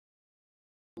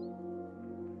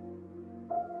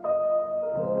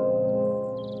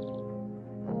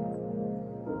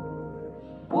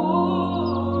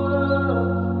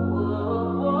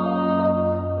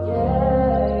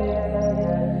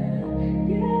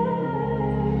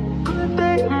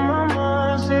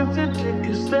to take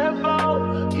a step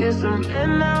out, get some air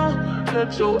now,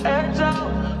 let your edge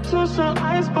out. To some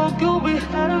iceberg, you'll be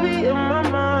heavy in my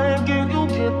mind. Can you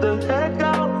get the heck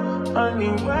out? I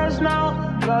need rest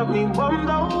now, got me bummed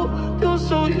out. You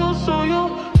so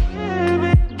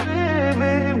baby,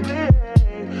 baby, baby.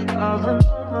 I've been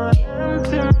on my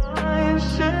empty mind,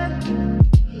 shit.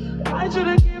 I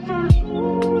should've came from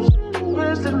losing the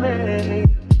best of me.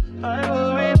 I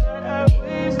worry that I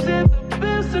wasted the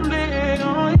best of me.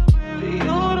 Oh, you baby, you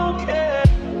don't care.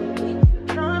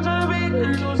 I'm trying to be a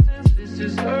nuisance, this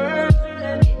is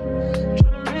urgent.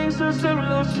 Trying to make some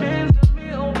simple change, got me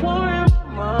a war in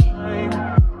my mind.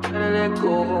 Gotta let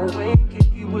go of a wink,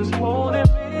 he was holding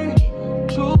me.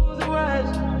 Choose the right,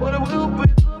 but it will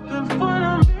break up in front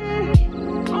of me.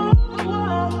 On the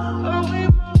wall, I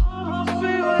leave my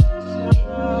favorites.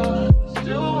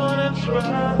 Still wanna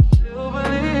try, still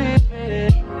believe me.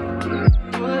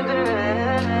 Good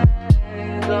days,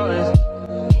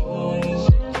 always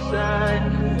inside.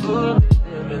 Good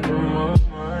living in my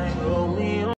mind, hold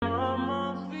me on my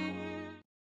feet.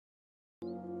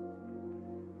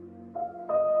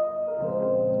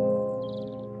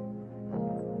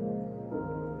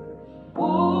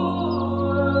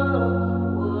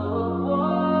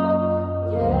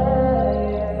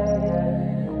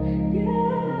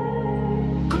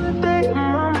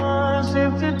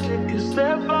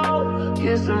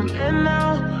 Get some air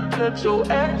now, let your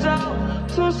edge out.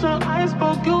 To some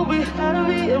iceberg, you'll be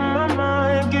heavy in my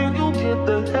mind. Can you get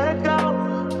the heck out?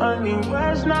 I need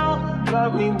rest now,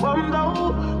 got me bummed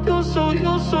out. You so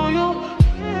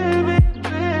baby,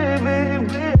 baby,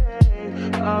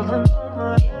 baby. I've been on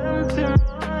my empty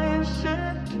mind,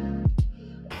 shit.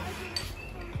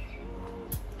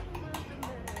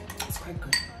 It's quite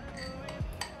good.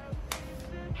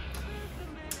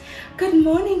 Good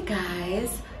morning,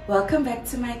 guys. Welcome back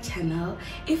to my channel.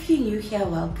 If you're new here,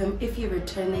 welcome. If you're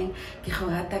returning,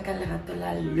 thank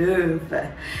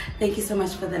you so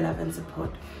much for the love and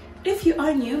support. If you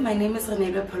are new, my name is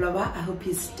Renee Polova. I hope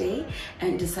you stay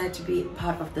and decide to be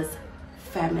part of this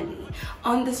family.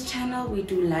 On this channel, we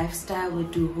do lifestyle, we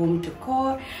do home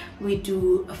decor, we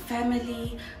do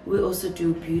family, we also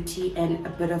do beauty and a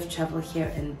bit of travel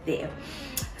here and there.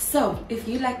 So if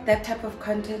you like that type of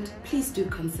content, please do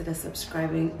consider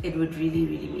subscribing. It would really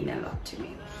mean a lot to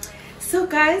me. So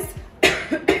guys,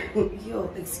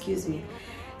 excuse me.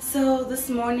 So this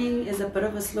morning is a bit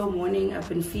of a slow morning. I've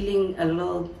been feeling a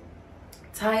little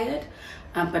tired,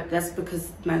 but that's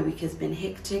because my week has been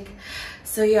hectic.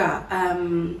 So yeah,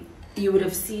 you would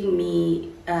have seen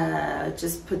me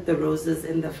just put the roses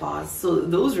in the vase. So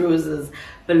those roses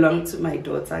belong to my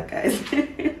daughter, guys.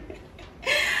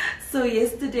 So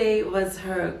yesterday was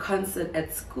her concert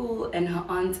at school, and her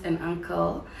aunt and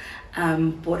uncle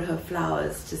bought her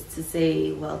flowers just to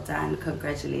say well done,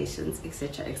 congratulations,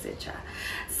 etc, etc.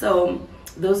 So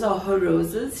those are her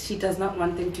roses. She does not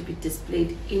want them to be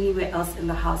displayed anywhere else in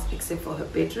the house except for her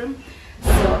bedroom.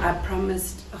 So I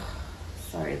promised, oh,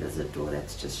 sorry, there's a door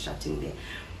that's just shutting there.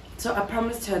 So I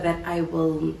promised her that I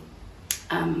will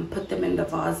put them in the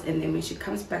vase, and then when she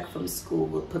comes back from school,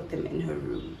 we'll put them in her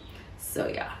room. So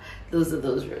yeah, those are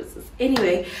those roses.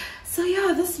 Anyway, so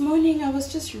yeah, this morning I was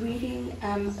just reading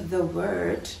the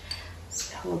word.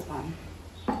 Hold on.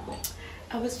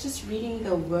 I was just reading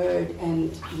the word,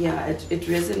 and yeah, it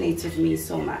resonated with me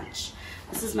so much.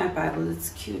 This is my Bible. It's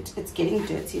cute. It's getting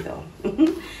dirty though.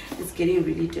 It's getting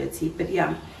really dirty. But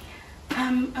yeah,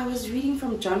 I was reading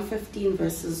from John 15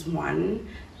 verses 1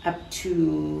 up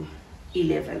to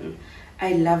 11.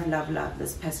 I love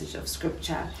this passage of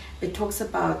scripture. It talks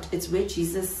about, it's where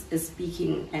Jesus is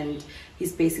speaking, and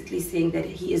he's basically saying that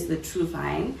he is the true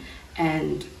vine,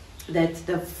 and that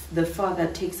the Father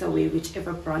takes away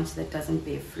whichever branch that doesn't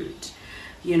bear fruit.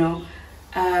 You know,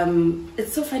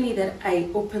 it's so funny that I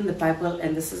opened the Bible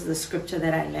and this is the scripture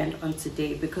that I learned on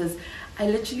today, because I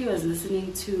literally was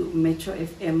listening to Metro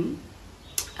FM.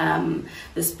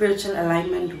 The spiritual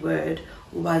alignment word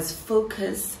was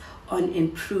focus on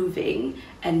improving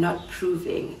and not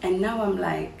proving, and now I'm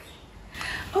like,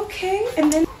 okay.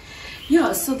 And then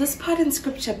yeah, so this part in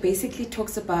scripture basically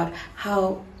talks about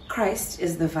how Christ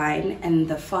is the vine and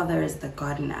the Father is the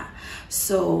gardener.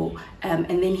 So and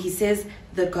then he says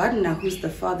the gardener, who's the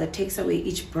Father, takes away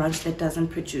each branch that doesn't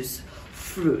produce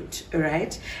fruit. All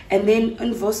right, and then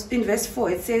in verse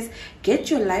 4 it says, get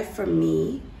your life from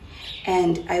me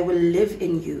and I will live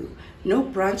in you. No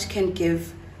branch can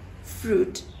give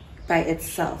fruit by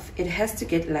itself. It has to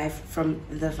get life from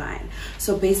the vine.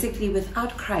 So basically,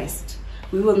 without Christ,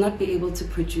 we will not be able to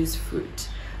produce fruit.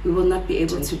 We will not be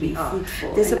able to be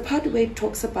fruitful. There's a part where it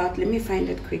talks about, let me find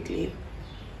it quickly.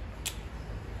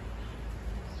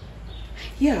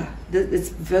 yeah, it's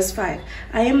verse 5.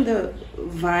 I am the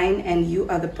vine and you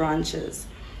are the branches.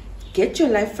 Get your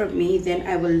life from me, then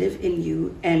I will live in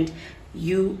you, and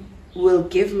you will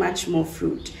give much more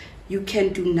fruit. You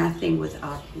can do nothing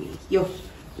without me. Yo,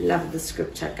 love the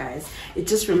scripture, guys. It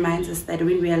just reminds us that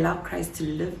when we allow Christ to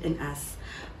live in us,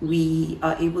 we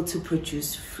are able to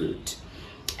produce fruit.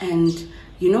 And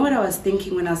you know what I was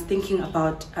thinking when I was thinking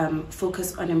about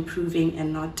focus on improving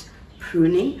and not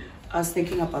pruning? I was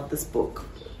thinking about this book.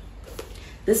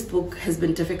 This book has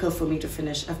been difficult for me to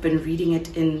finish. I've been reading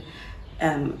it in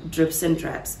drips and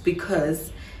drabs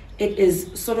because it is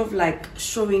sort of like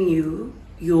showing you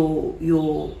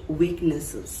your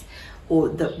weaknesses, or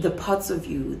the parts of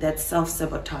you that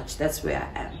self-sabotage. That's where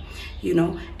I am, you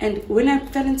know. And when I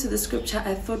fell into the scripture,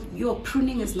 I thought, your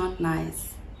pruning is not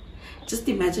nice. Just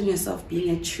imagine yourself being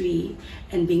a tree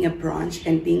and being a branch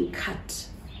and being cut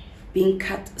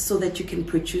so that you can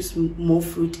produce more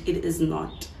fruit. It is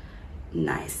not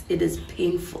nice. It is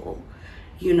painful,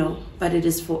 you know, but it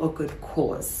is for a good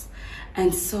cause.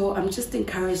 And so I'm just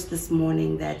encouraged this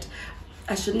morning that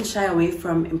I shouldn't shy away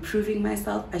from improving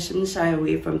myself. I shouldn't shy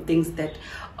away from things that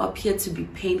appear to be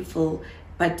painful,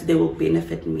 but they will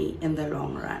benefit me in the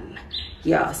long run.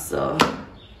 Yeah, so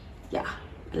yeah,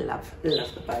 I love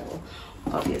the Bible,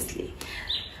 obviously.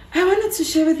 I wanted to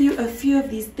share with you a few of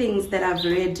these things that I've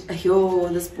read. Yo,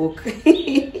 this book.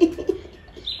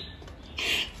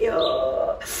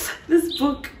 Yo, this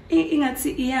book.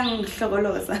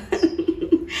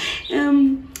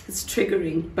 It's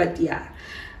triggering, but yeah,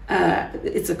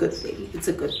 it's a good thing. It's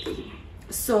a good thing.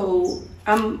 So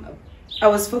I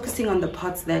was focusing on the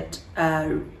parts that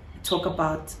talk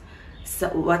about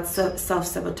what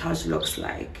self-sabotage looks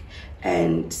like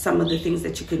and some of the things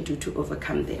that you can do to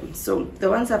overcome them. So the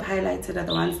ones I've highlighted are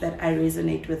the ones that I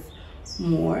resonate with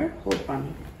more. Hold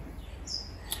on.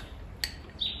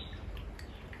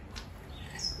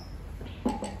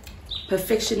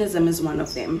 Perfectionism is one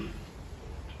of them.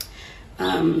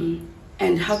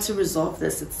 And how to resolve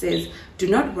this, it says, do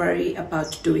not worry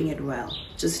about doing it well,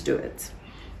 just do it.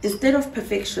 Instead of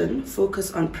perfection,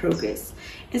 focus on progress.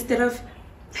 Instead of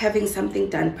having something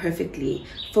done perfectly,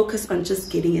 focus on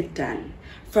just getting it done.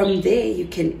 From there, you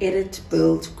can edit,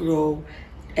 build, grow,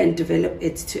 and develop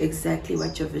it to exactly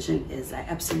what your vision is. I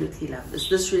absolutely love this.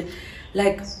 This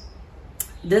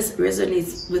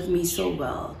resonates with me so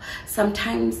well.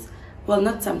 Sometimes, well,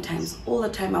 not sometimes, all the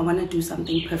time, I want to do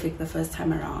something perfect the first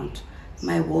time around.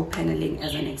 My wall paneling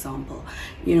as an example,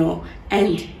 you know,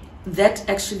 and that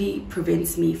actually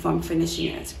prevents me from finishing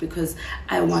it because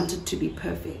I want it to be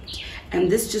perfect.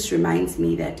 And this just reminds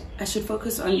me that I should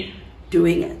focus on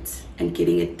doing it and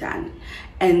getting it done,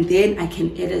 and then I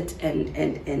can edit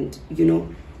and you know,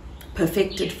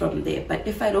 perfect it from there. But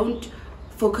if I don't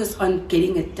focus on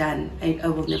getting it done, I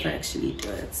will never actually do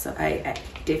it. So I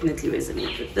definitely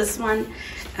resonate with this one.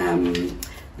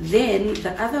 Then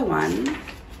the other one,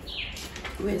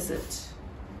 where is it?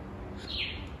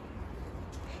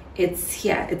 It's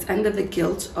here. It's under the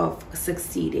guilt of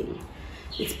succeeding.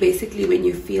 It's basically when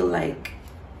you feel like,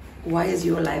 why is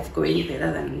your life going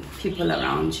better than people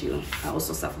around you? I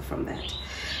also suffer from that.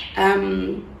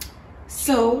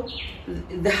 So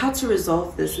how to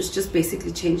resolve this is just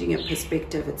basically changing your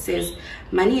perspective. It says,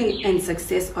 money and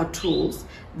success are tools.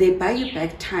 They buy you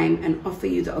back time and offer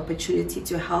you the opportunity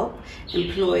to help,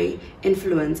 employ,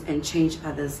 influence, and change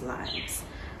others' lives.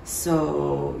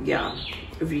 So yeah,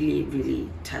 really, really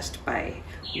touched by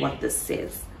what this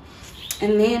says.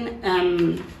 And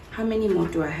then how many more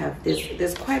do I have?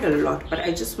 There's quite a lot, but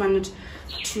I just wanted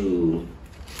to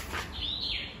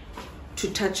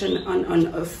touch on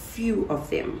a few of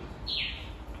them.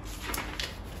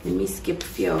 Let me skip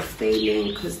fear of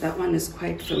failing because that one is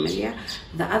quite familiar.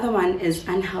 The other one is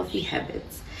unhealthy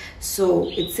habits. So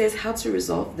it says how to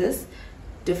resolve this.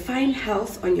 Define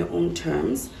health on your own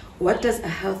terms. What does a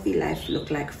healthy life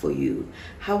look like for you?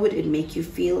 How would it make you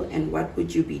feel, and what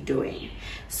would you be doing?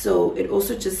 So it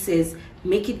also just says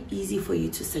make it easy for you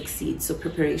to succeed. So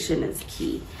preparation is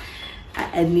key.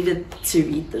 I needed to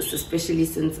read this, especially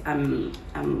since I'm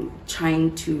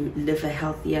trying to live a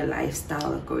healthier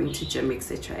lifestyle, going to gym,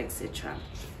 etc., etc.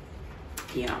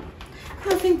 Yeah,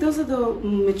 I think those are the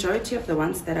majority of the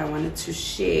ones that I wanted to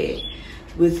share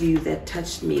with you that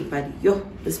touched me. But yo,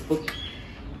 this book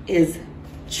is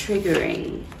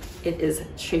triggering. It is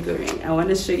triggering. I want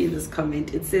to show you this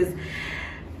comment. It says,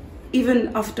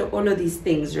 even after all of these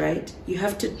things, right, you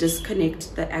have to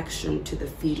disconnect the action to the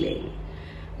feeling.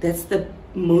 That's the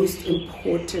most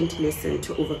important lesson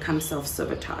to overcome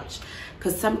self-sabotage,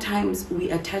 because sometimes we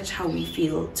attach how we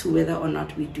feel to whether or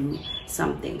not we do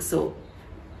something. So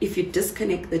if you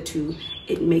disconnect the two,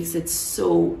 it makes it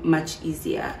so much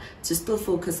easier to still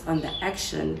focus on the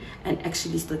action and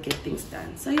actually still get things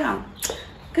done. So yeah,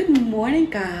 good morning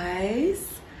guys.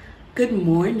 Good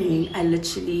morning. I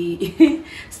literally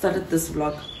started this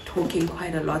vlog talking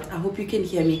quite a lot. I hope you can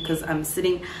hear me because I'm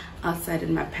sitting outside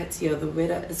in my patio. The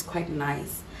weather is quite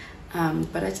nice,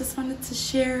 but I just wanted to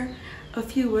share a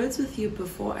few words with you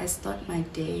before I start my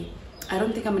day. I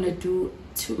don't think I'm gonna do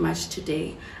too much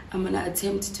today. I'm gonna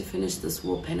attempt to finish this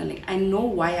wall paneling. I know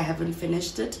why I haven't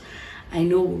finished it. I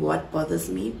know what bothers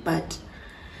me, but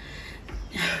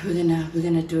we're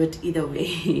gonna do it either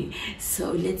way.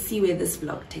 So let's see where this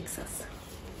vlog takes us.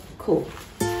 Cool.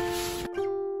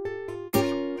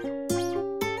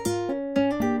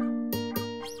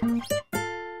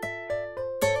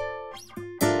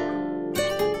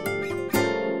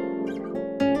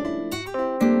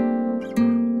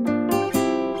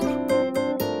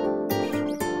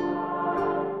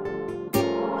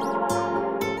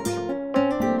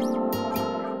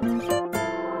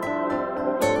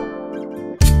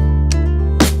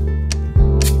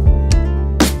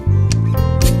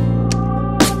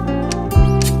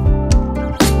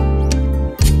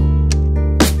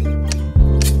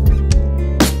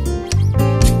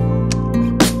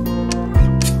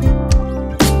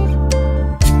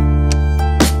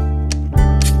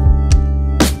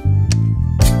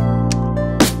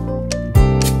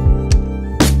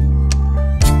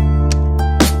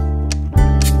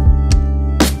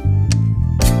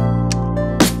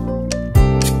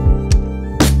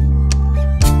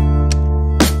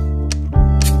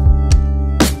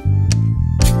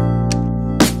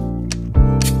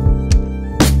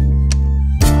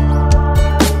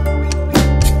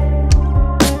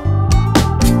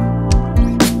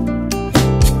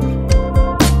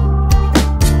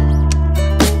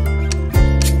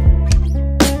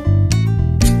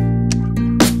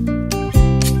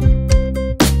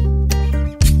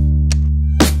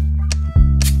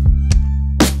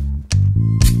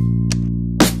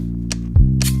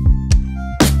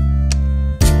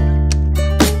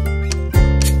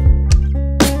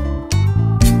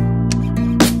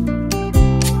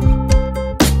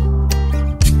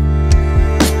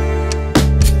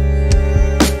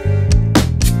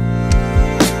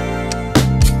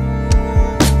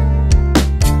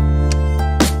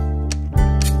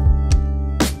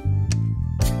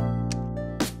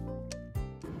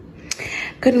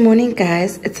 Good morning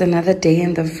guys, it's another day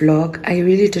in the vlog. I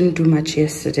really didn't do much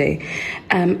yesterday.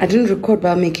 I didn't record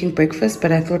while making breakfast,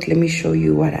 but I thought let me show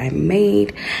you what I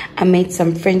made. I made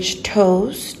some French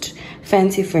toast,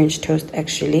 fancy French toast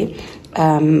actually,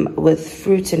 with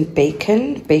fruit and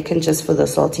bacon just for the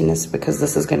saltiness because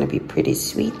this is going to be pretty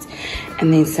sweet,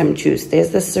 and then some juice. There's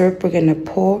the syrup we're going to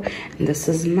pour, and this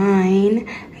is mine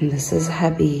and this is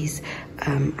hubby's.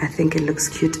 I think it looks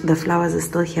cute. The flowers are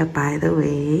still here, by the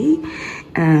way.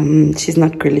 She's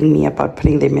not grilling me about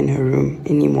putting them in her room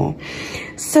anymore.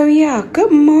 So yeah,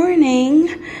 good morning.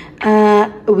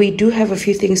 We do have a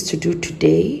few things to do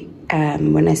today.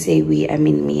 When I say we, I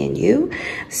mean me and you.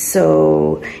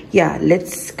 So yeah,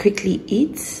 let's quickly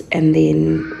eat and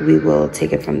then we will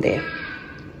take it from there.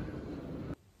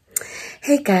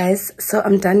 Hey guys, so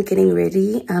I'm done getting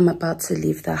ready. I'm about to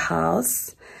leave the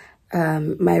house.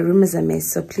 My room is a mess,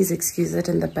 so please excuse it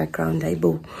in the background.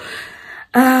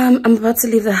 I'm about to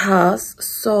leave the house,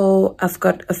 so I've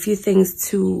got a few things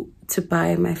to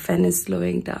buy. My fan is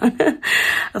slowing down.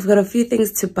 I've got a few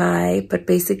things to buy, but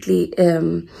basically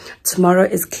tomorrow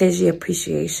is Clergy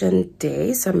Appreciation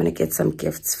Day, so I'm gonna get some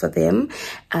gifts for them.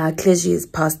 Clergy is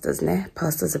pastors,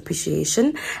 pastors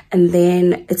appreciation, and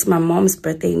then it's my mom's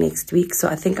birthday next week, so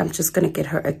I think I'm just gonna get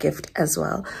her a gift as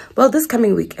well. Well, this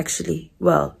coming week actually.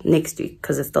 Well, next week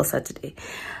because it's still Saturday.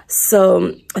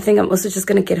 So I think I'm also just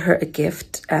gonna get her a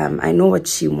gift. I know what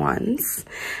she wants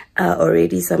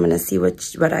already, so I'm gonna see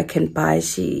what I can buy.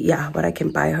 What I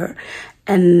can buy her.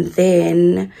 And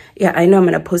then yeah, I know I'm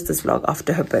gonna post this vlog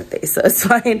after her birthday, so it's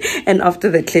fine, and after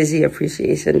the Clergy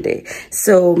Appreciation Day,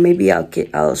 so maybe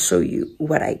I'll show you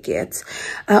what I get.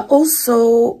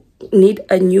 Also need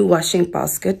a new washing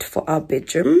basket for our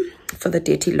bedroom for the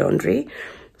dirty laundry,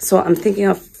 so I'm thinking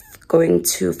of going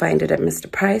to find it at Mr.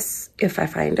 Price if I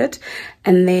find it.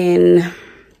 And then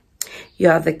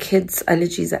yeah, the kids'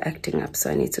 allergies are acting up, so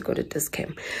I need to go to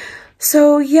Discam.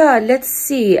 So yeah, let's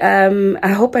see. I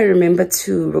hope I remember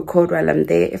to record while I'm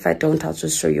there. If I don't, I'll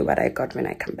just show you what I got when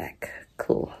I come back.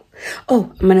 Cool.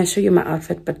 Oh, I'm gonna show you my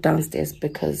outfit, but downstairs,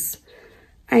 because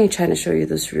I ain't trying to show you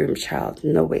this room, child.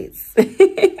 No ways.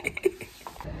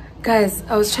 Guys,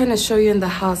 I was trying to show you in the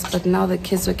house, but now the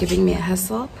kids were giving me a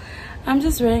hassle. I'm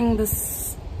just wearing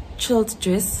this chilled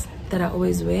dress that I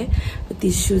always wear with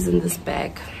these shoes in this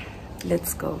bag.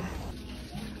 Let's go.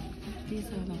 These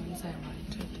are the ones I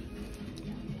wanted.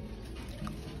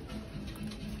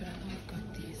 But I don't got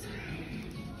these.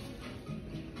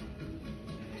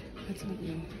 That's not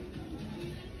new.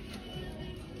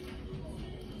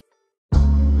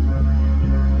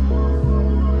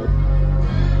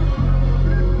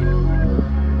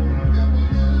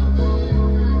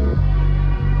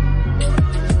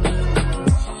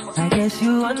 I guess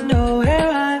you wonder where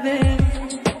I've been.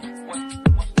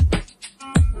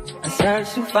 I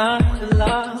searched to find the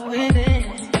love within.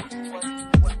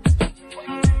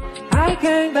 I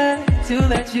came back to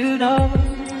let you know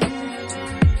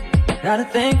got a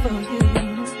thing for you,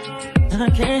 and I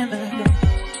can't let go.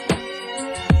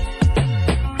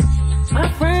 My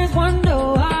friends wonder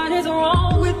what is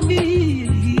wrong with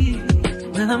me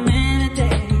when I'm in a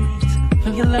daze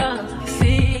from your love, you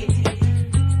see.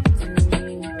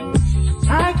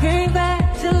 I came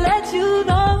back to let you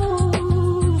know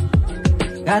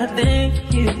got a thing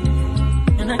for you,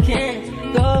 and I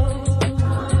can't go.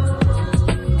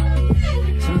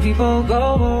 Some people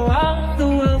go around the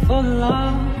world for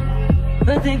love,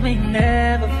 but they may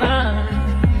never find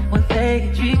what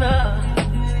they dream of.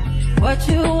 What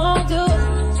you won't do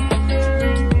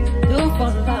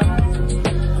for love.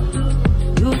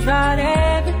 You tried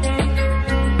everything,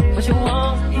 but you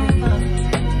won't give up.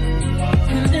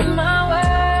 And in my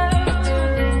world,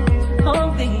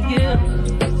 only you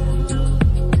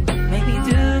make me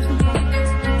do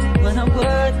what I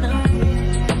would not do.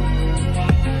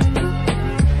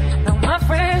 Now my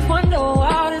friends wonder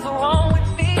what is wrong with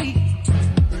me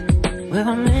when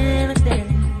I'm in a day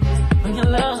when your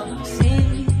love, you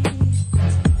see.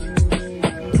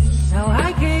 Now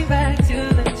I came back to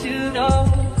let you know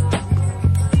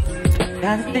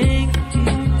got a thing for you,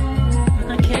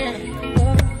 and I can't go.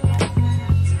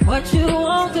 What you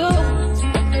won't do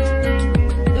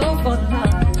for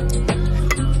love.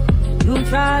 You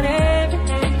tried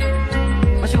everything,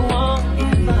 but you won't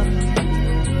give up.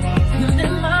 And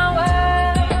in my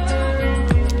world,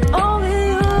 only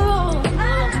you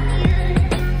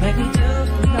make me do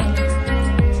for love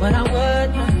what I would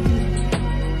not do.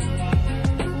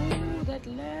 Ooh, that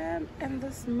lamp and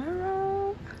this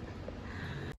mirror.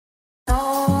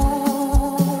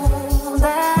 Know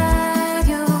that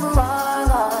you are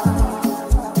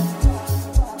loved,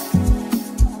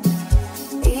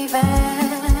 even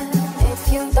if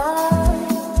you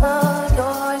don't love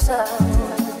yourself.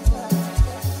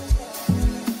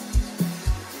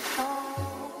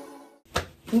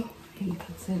 Oh, can you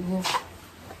consider?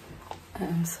 I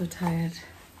am so tired.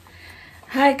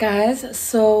 Hi guys,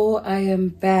 so I am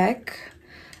back.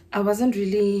 I wasn't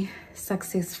really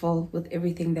successful with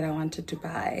everything that I wanted to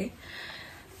buy.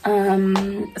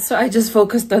 So I just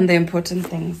focused on the important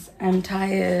things. I'm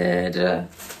tired.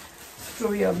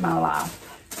 Story of my life.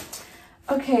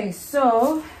 Okay,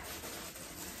 so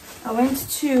I went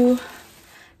to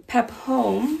Pep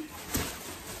Home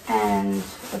and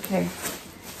okay,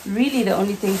 really the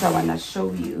only things I want to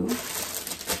show you,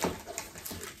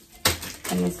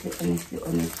 honestly,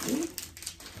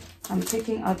 I'm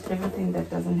taking out everything that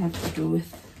doesn't have to do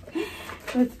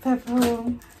with Pep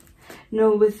Home.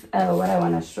 No, with what I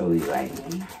want to show you, I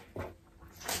mean.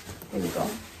 Here we go.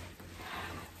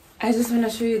 I just want to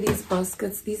show you these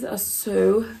baskets. These are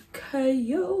so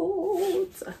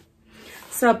cute.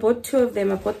 So I bought two of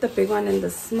them. I bought the big one and the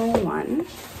small one.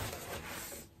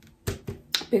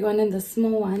 Big one and the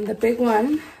small one. The big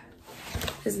one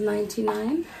is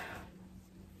 99.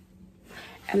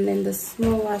 And then the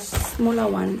smaller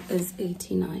one is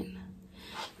 89.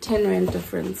 10 rand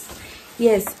difference.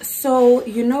 Yes, so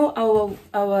you know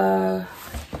our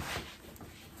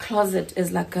closet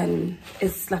is like I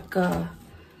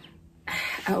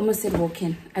almost said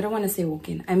walk-in. I don't want to say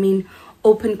walk-in. I mean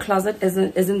open closet,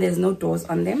 isn't there's no doors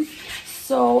on them.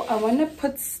 So I want to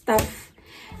put stuff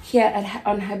here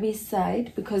on hubby's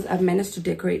side because I've managed to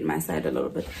decorate my side a little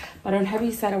bit. But on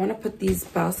hubby's side, I want to put these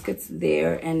baskets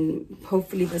there, and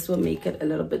hopefully this will make it a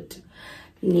little bit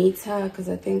neater because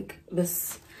I think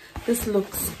this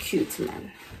looks cute,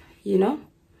 man. You know,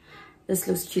 this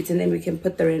looks cute, and then we can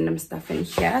put the random stuff in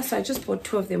here. So I just bought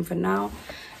two of them for now,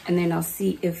 and then I'll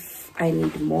see if I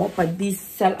need more. But these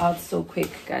sell out so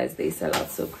quick, guys. They sell out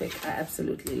so quick. I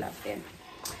absolutely love them.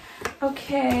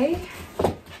 Okay,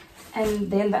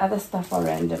 and then the other stuff are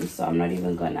random, so I'm not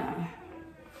even gonna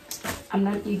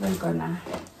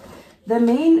the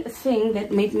main thing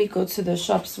that made me go to the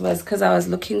shops was because I was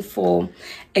looking for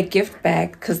a gift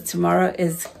bag, because tomorrow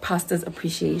is Pastor's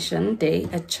Appreciation Day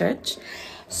at church.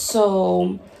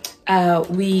 So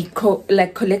we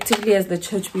collectively as the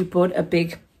church, we bought a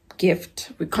big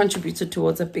gift. We contributed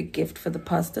towards a big gift for the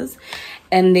pastors,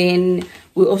 and then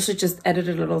we also just added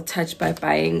a little touch by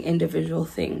buying individual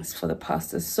things for the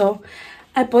pastors. So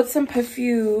I bought some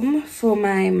perfume for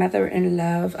my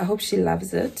mother-in-law. I hope she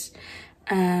loves it.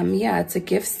 Yeah, it's a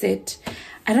gift set.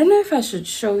 I don't know if I should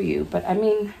show you, but I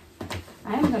mean,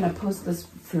 I'm gonna post this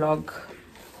vlog.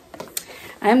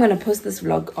 I'm gonna post this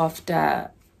vlog after,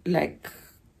 like,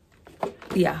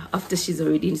 yeah, after she's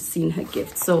already seen her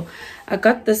gift. So I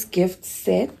got this gift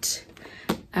set.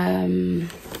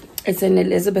 It's an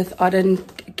Elizabeth Arden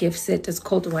gift set. It's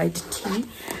called White Tea.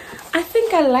 I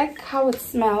think I like how it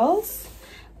smells.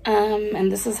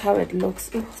 And this is how it looks.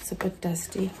 Oh, it's a bit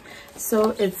dusty.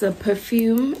 So it's a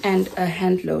perfume and a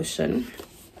hand lotion.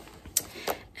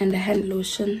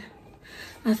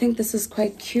 I think this is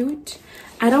quite cute.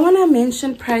 I don't want to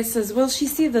mention prices. Will she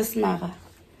see this, Mara?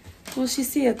 Will she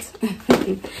see it?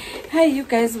 Hey, you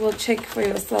guys will check for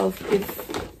yourself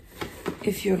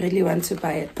if you really want to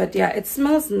buy it. But yeah, it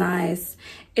smells nice.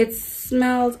 It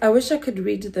smells, I wish I could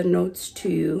read the notes to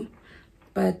you,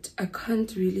 but I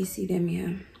can't really see them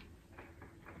here.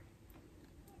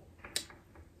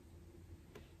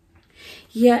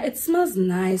 Yeah, it smells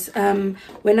nice.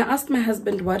 When I asked my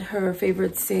husband what her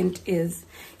favorite scent is,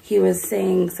 he was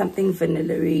saying something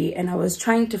vanilla-y, and I was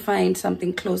trying to find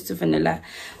something close to vanilla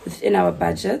within our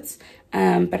budgets.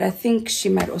 But I think she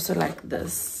might also like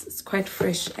this. It's quite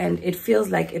fresh, and it feels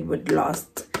like it would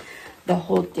last the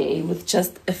whole day with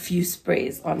just a few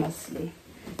sprays, honestly.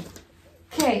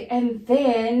 Okay, and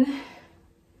then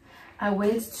I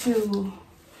went to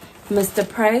Mr.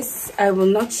 Price. I will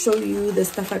not show you the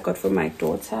stuff I got for my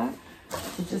daughter.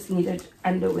 She just needed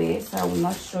underwear, so I will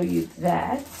not show you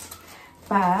that.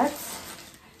 But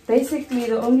basically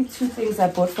the only two things I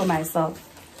bought for myself,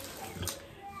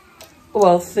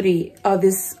 well, three, are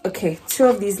this, okay, two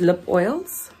of these lip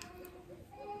oils.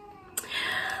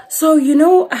 So, you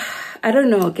know, I don't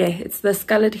know, okay, it's the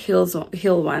Scarlet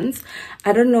Hill ones.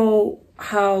 I don't know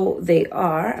how they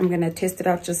are. I'm gonna test it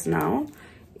out just now.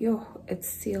 Yo, it's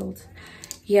sealed.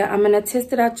 Yeah, I'm gonna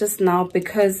test it out just now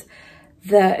because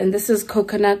and this is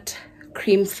coconut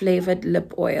cream flavored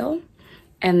lip oil,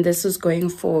 and this is going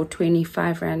for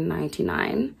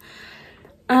 25.99.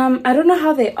 I don't know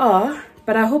how they are,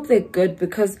 but I hope they're good,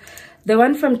 because the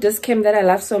one from Discam that I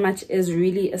love so much is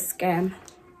really a scam.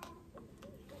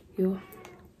 Yo,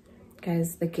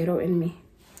 guys, the ghetto in me.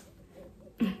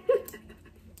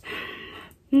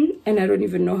 And I don't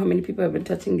even know how many people have been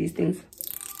touching these things,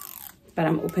 but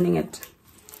I'm opening it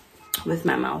with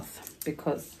my mouth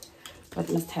because what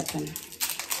must happen.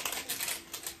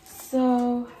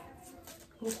 So,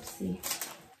 oopsie.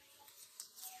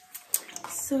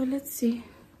 So let's see.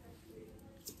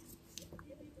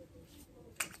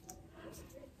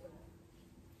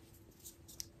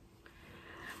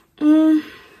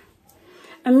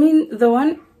 I mean,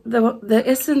 the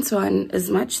Essence one is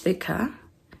much thicker,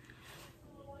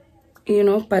 you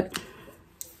know, but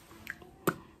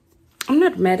I'm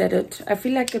not mad at it. I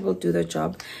feel like it will do the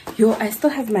job. Yo, I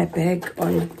still have my bag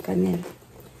on.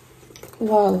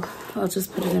 Wow, I'll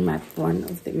just put it in one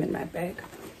of them in my bag.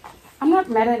 I'm not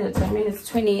mad at it. I mean, it's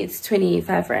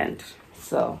 25 rand.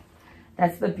 So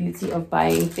that's the beauty of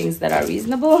buying things that are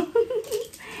reasonable.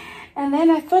 And then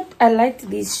I thought I liked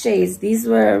these shades. These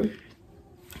were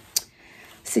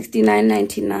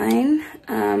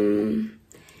 69.99.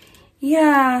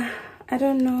 Yeah, I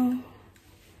don't know.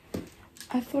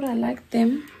 I thought I liked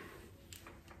them.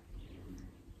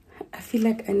 I feel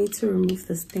like I need to remove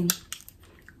this thing.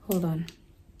 Hold on.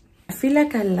 I feel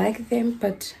like I like them,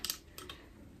 but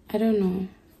I don't know.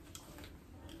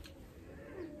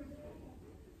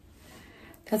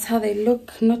 That's how they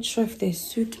look. Not sure if they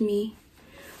suit me.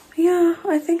 Yeah,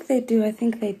 I think they do. I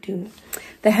think they do.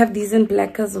 They have these in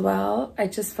black as well. I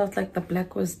just felt like the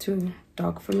black was too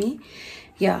dark for me.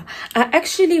 Yeah, I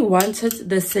actually wanted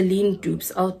the Celine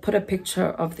dupes. I'll put a picture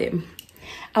of them.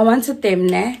 I wanted them,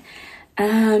 ne?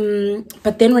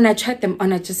 But then when I tried them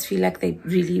on, I just feel like they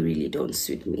really don't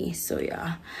suit me. So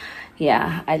yeah,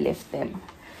 I left them.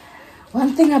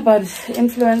 One thing about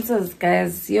influencers,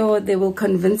 guys, yo, they will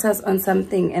convince us on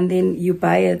something and then you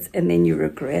buy it and then you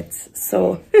regret.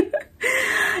 So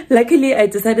luckily I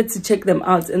decided to check them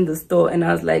out in the store, and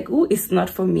I was like, oh, it's not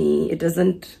for me. It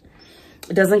doesn't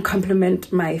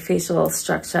complement my facial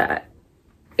structure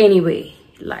anyway.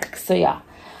 Like, so yeah,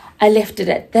 I left it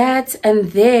at that.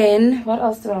 And then what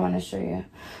else do I want to show you?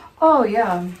 Oh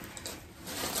yeah,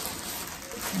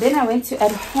 then I went to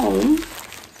At Home.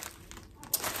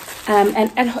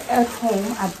 And at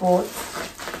home I bought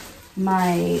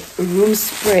my room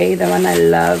spray, the one I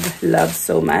love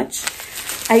so much.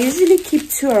 I usually keep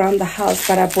 2 around the house,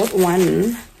 but I bought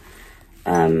one.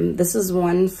 This is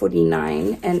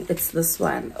 $149, and it's this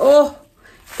one. Oh,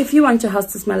 if you want your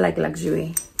house to smell like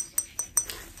luxury,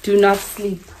 do not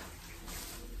sleep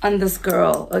on this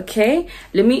girl, okay?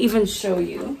 Let me even show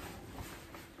you.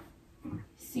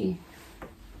 See,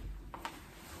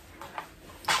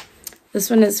 this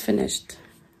one is finished.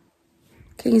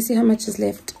 Can you see how much is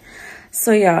left?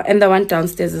 So yeah, and the one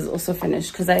downstairs is also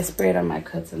finished because I sprayed on my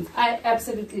curtains. I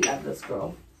absolutely love this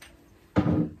girl.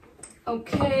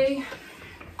 Okay,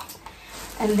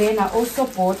 and then I also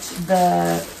bought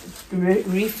the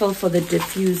refill for the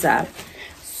diffuser.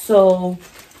 So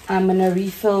I'm gonna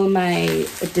refill my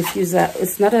diffuser.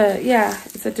 It's not a, yeah,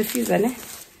 it's a diffuser, ne?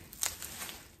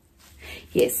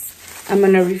 Yes, I'm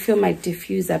gonna refill my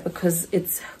diffuser because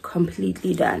it's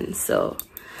completely done. So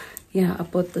yeah, I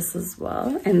bought this as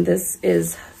well, and this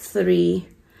is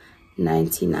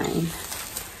 $3.99.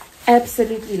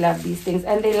 Absolutely love these things,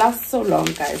 and they last so long,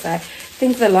 guys. I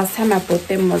think the last time I bought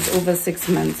them was over 6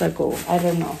 months ago. I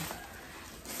don't know.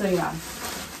 So yeah,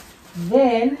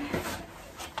 then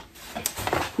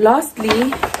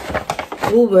lastly,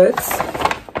 Woolworths.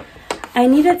 I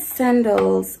needed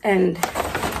sandals, and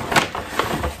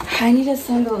I needed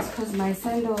sandals because my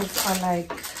sandals are like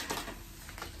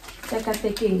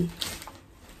teka-taking,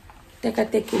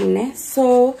 ne?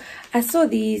 So I saw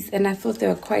these and I thought they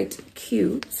were quite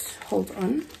cute. Hold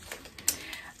on.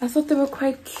 I thought they were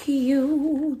quite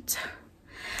cute.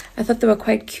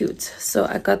 So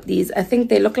I got these. I think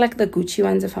they look like the Gucci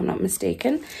ones, if I'm not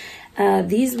mistaken.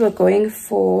 These were going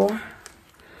for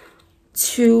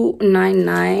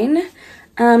 $2.99.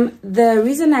 The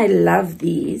reason I love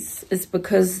these is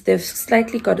because they've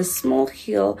slightly got a small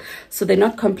heel, so they're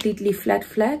not completely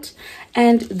flat.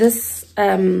 And this,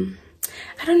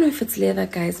 I don't know if it's leather,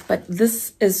 guys, but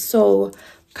this is so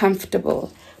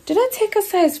comfortable. Did I take a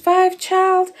size 5,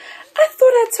 child? I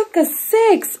thought I took a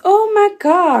 6. Oh my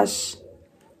gosh,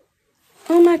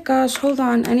 hold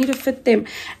on, I need to fit them.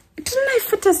 Didn't I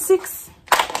fit a 6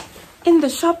 in the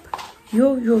shop?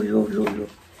 Yo,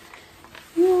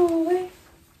 wait.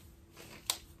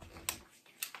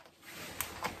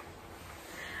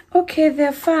 Okay,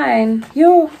 they're fine.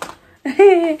 Yo,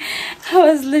 I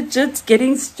was legit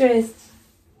getting stressed.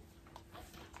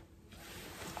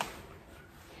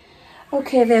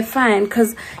 Okay, they're fine,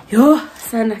 cause yo,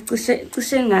 sana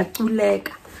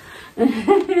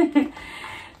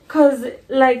cause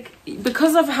like,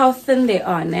 because of how thin they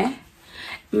are, ne?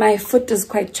 My foot is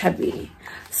quite chubby.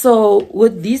 So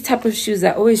with these type of shoes,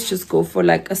 I always just go for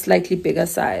like a slightly bigger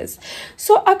size.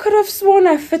 So I could have sworn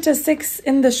I fit a 6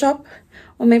 in the shop.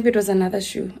 Or maybe it was another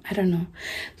shoe. I don't know.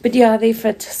 But yeah, they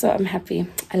fit. So I'm happy.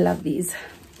 I love these.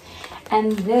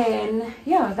 And then,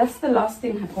 yeah, that's the last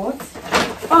thing I bought.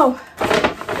 Oh,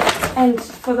 and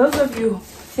for those of you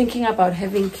thinking about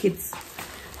having kids,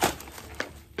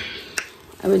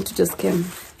 I went to Just Kim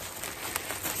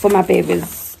for my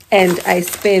babies. And I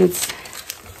spent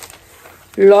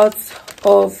lots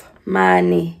of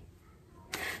money.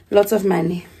 Lots of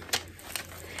money.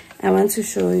 I want to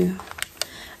show you.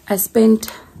 I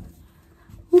spent,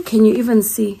 oh, can you even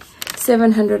see,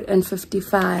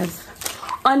 $755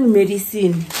 on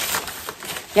medicine.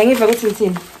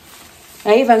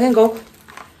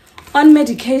 On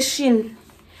medication.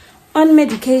 On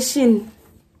medication.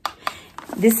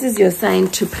 This is your sign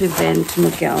to prevent,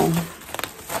 Miguel.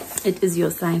 It is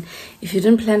your sign. If you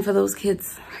didn't plan for those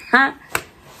kids, huh?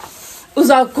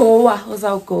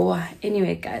 Uzagoa.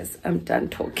 Anyway, guys, I'm done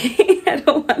talking. I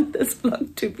don't want this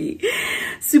vlog to be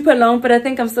super long, but I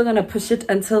think I'm still gonna push it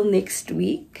until next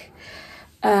week,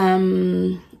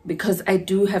 because I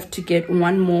do have to get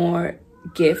one more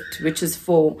gift, which is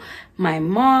for my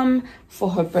mom for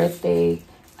her birthday.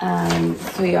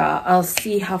 So yeah, I'll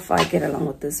see how far I get along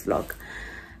with this vlog.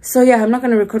 So yeah, I'm not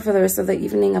gonna record for the rest of the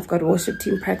evening. I've got worship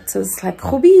team practice, like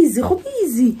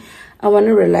busy. I want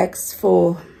to relax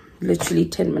for literally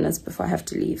 10 minutes before I have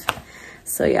to leave.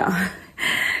 So yeah,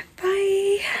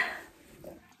 bye.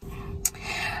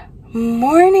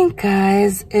 Morning,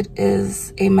 guys. It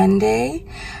is a Monday.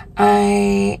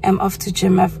 I am off to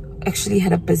gym. I've actually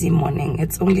had a busy morning.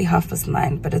 It's only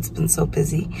 9:30, but it's been so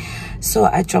busy. So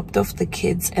I dropped off the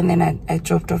kids, and then I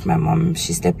dropped off my mom.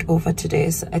 She slept over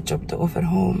today, so I dropped her off at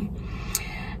home.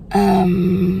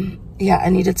 Yeah, I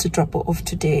needed to drop her off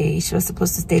today. She was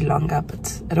supposed to stay longer,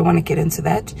 but I don't want to get into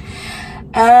that.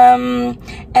 And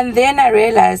then I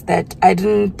realized that I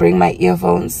didn't bring my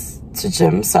earphones to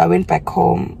gym, so I went back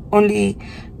home only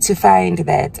to find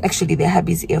that actually they're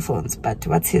hubby's earphones, but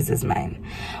what's his is mine.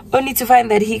 Only to find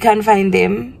that he can't find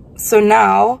them. So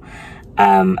now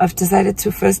I've decided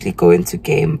to firstly go into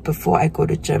game before I go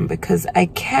to gym, because I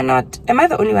cannot, am I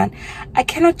the only one? I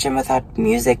cannot gym without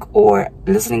music or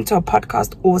listening to a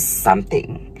podcast or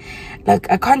something.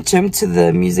 Like, I can't gym to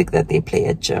the music that they play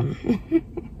at gym.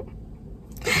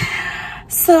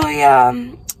 So yeah,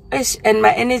 and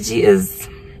my energy is,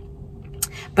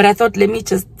 but I thought let me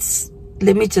just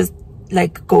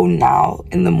like go now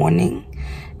in the morning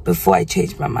before I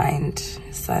change my mind,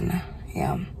 son.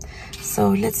 Yeah,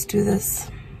 so let's do this.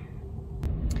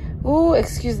 Oh,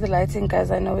 excuse the lighting,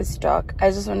 guys, I know it's dark. I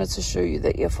just wanted to show you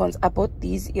the earphones. I bought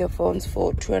these earphones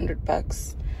for 200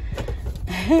 bucks.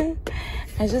 I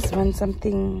just want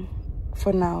something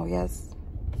for now. Yes,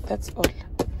 that's all.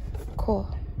 Cool.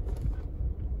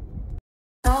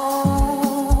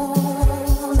 Know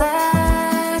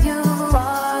that you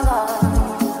are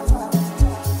loved,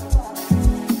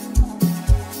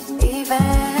 even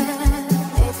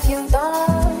if you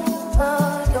don't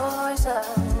love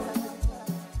yourself.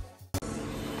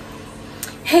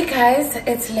 Hey guys,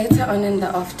 it's later on in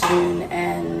the afternoon,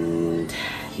 and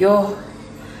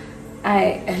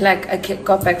I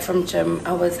got back from gym.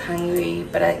 I was hungry,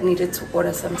 but I needed to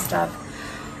order some stuff,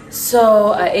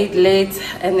 so I ate late,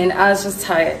 and then I was just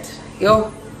tired.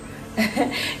 You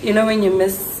know when you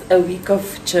miss a week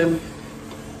of gym,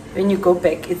 when you go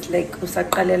back, it's like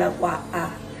usaqalela kwa.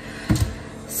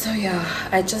 So yeah,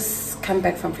 I just come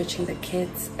back from fetching the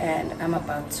kids, and I'm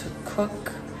about to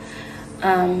cook.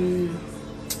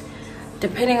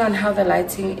 Depending on how the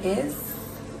lighting is,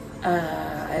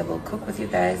 I will cook with you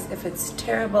guys. If it's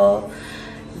terrible,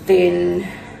 then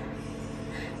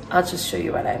I'll just show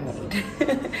you what I made.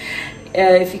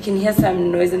 If you can hear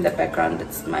some noise in the background,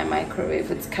 it's my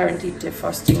microwave. It's currently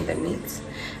defrosting the meat,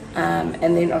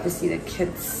 and then obviously the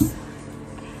kids'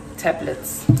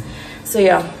 tablets. So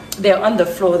yeah, they're on the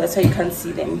floor, that's why you can't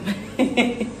see them.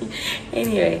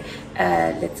 Anyway,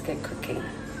 let's get cooking.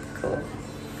 Cool.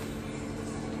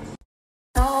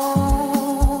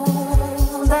 Know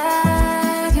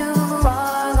that you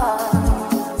are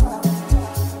loved,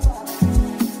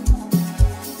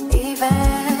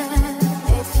 even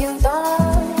if you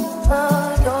don't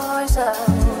love yourself.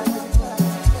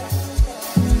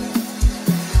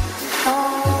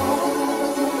 Know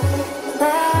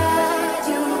that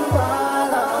you are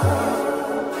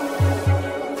loved,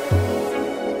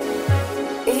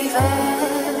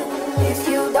 even if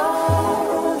you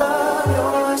don't love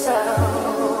yourself.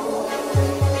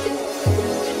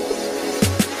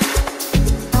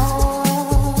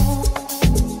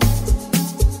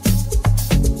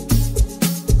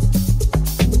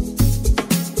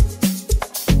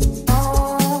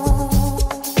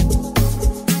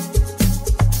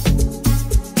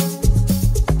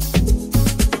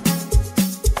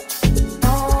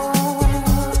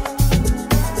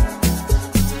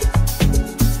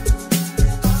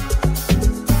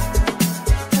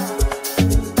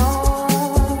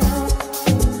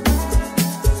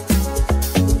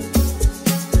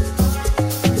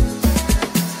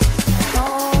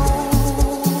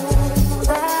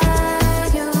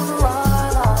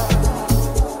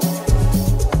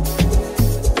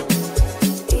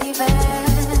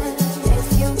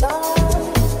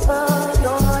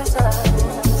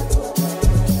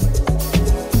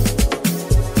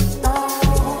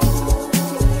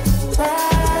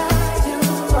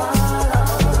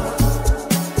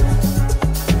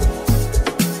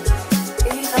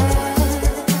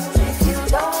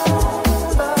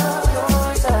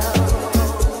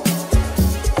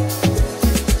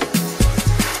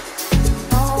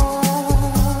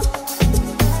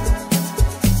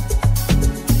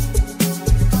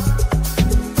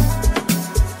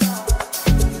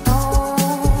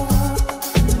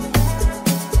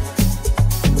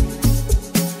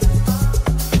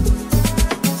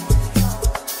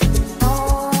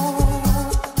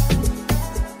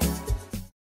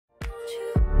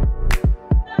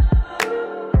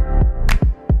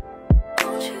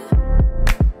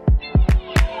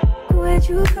 Where'd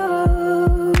you go?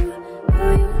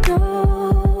 Oh, you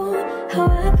know how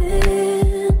I've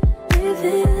been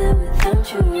living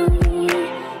without you.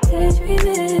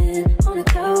 Daydreaming on a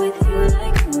cloud with you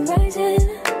like a horizon.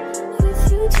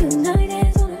 With you tonight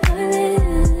is on an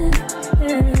island.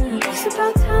 Yeah. It's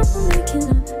about time I'm waking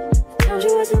up. The times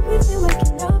you wasn't with me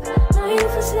waking up. Now you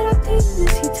feel seductive in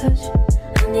this heat touch.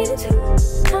 I needed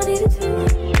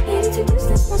to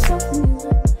distance myself from you.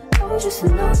 I was just in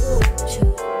love with you.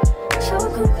 So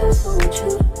come close, I want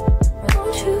you,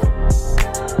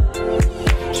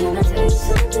 Can I tell you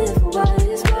something for what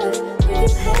it's worth? We can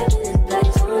have this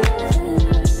place on earth,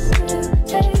 and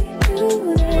take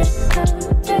you there,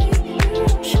 I'll take you.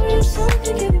 Show you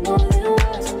something, give you more than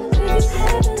words. We can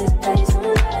have this place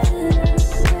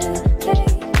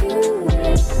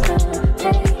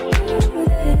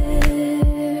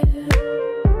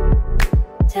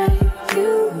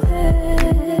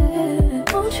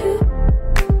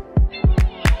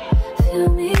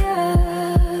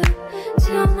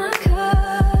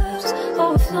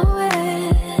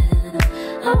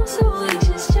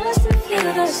exists just to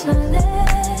feel the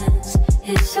silence.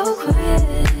 It's so quiet,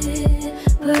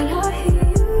 but I hear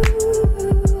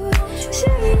you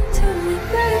saying to me,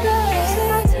 baby. Say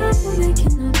our time we're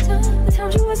making up time. The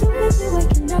times you wasn't with me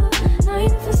waking up. Now you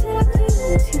never said I couldn't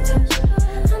miss you touch.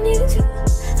 I needed to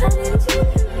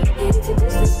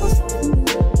distance myself from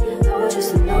you. I was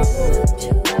just alone with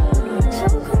you. So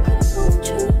come close, won't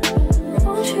you?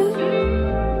 Won't you?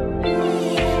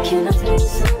 Can I tell you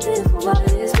something for what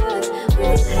it's worth? We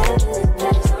have this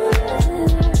place on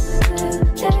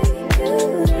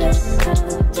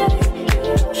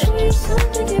show you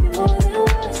something, give you more than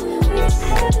words. We have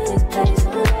this place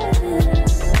on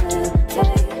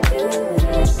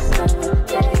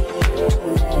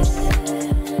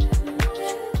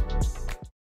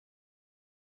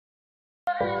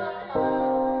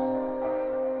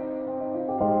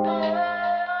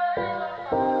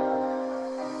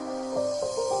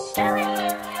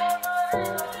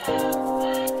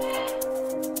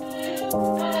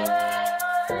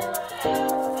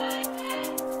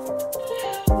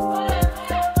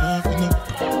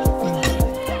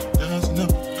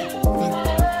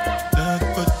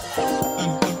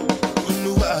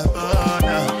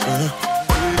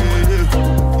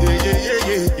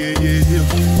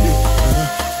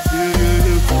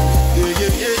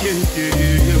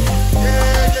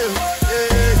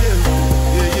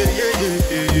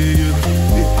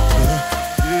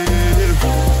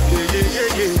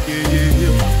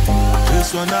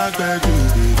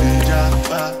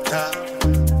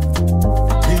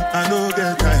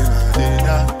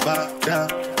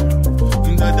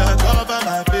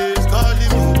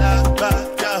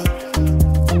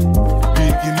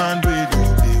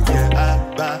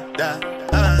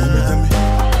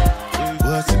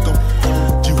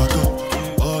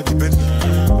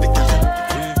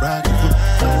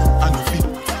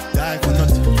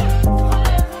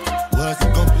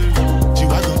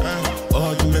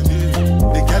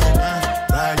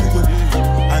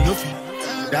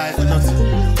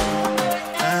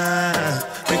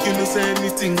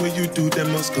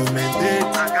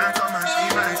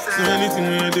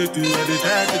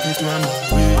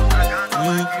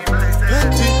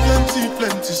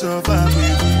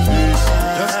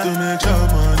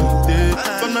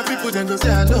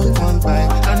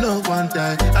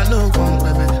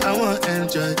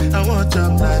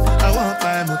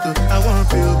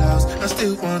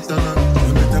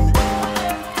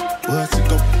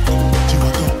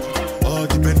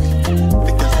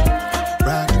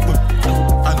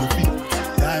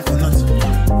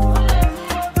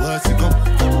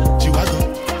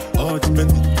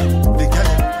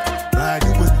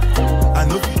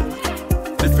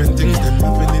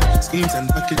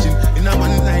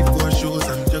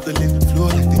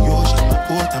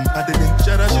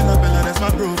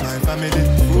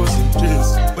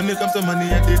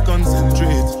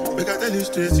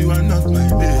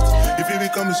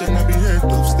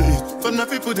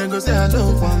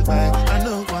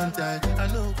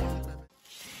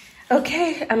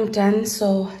Okay, I'm done.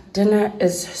 So dinner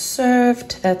is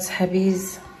served. That's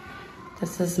hubby's.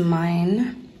 This is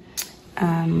mine.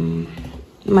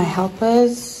 My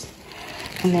helpers,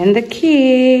 and then the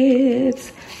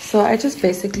kids. So I just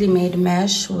basically made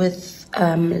mash with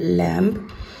lamb,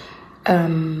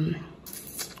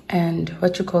 and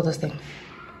what you call this thing?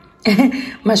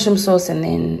 Mushroom sauce, and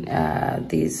then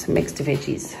these mixed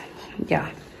veggies. Yeah,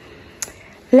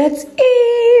 let's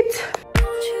eat.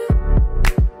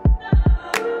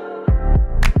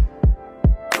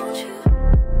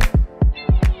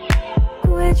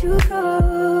 Where'd you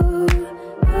go?